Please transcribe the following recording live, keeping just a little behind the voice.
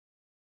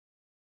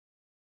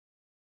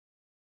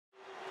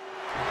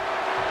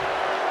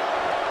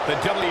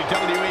The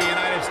WWE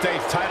United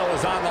States title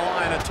is on the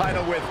line, a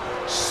title with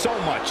so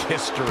much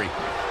history.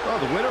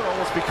 Well, the winner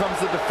almost becomes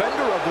the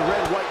defender of the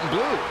red, white, and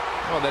blue.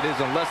 Well, that is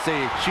unless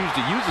they choose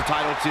to use the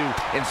title to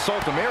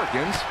insult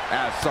Americans,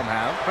 as some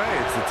have. Hey,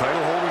 it's the title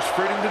holder's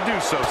freedom to do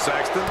so,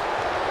 Saxton.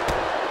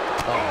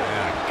 Oh,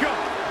 my God.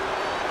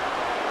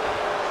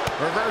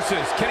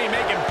 Reverses. Can he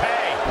make him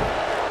pay?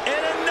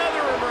 And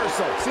another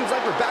reversal. Seems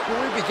like we're back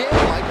where we began,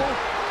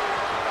 Michael.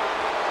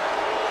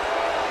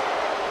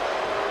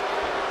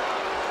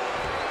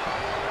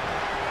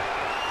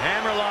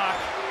 Hammerlock.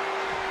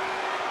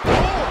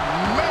 Oh,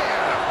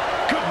 man.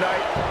 Good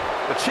night.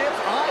 The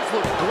champ's eyes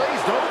look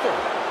glazed over.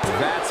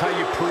 That's how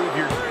you prove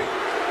your...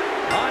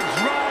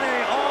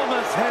 Andrade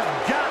almost has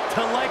got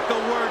to like the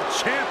word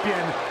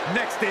champion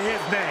next to his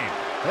name.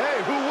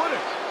 Hey, who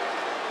wouldn't?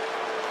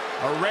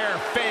 A rare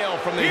fail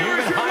from the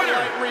human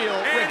highlight reel,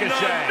 Ricochet.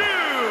 And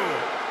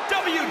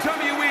the new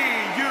WWE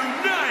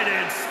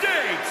United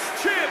States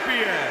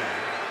Champion,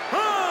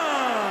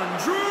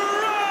 Andrade!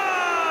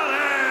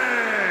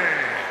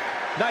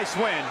 Nice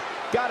win.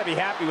 Got to be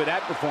happy with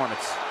that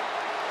performance.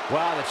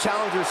 Wow, the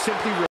challenger simply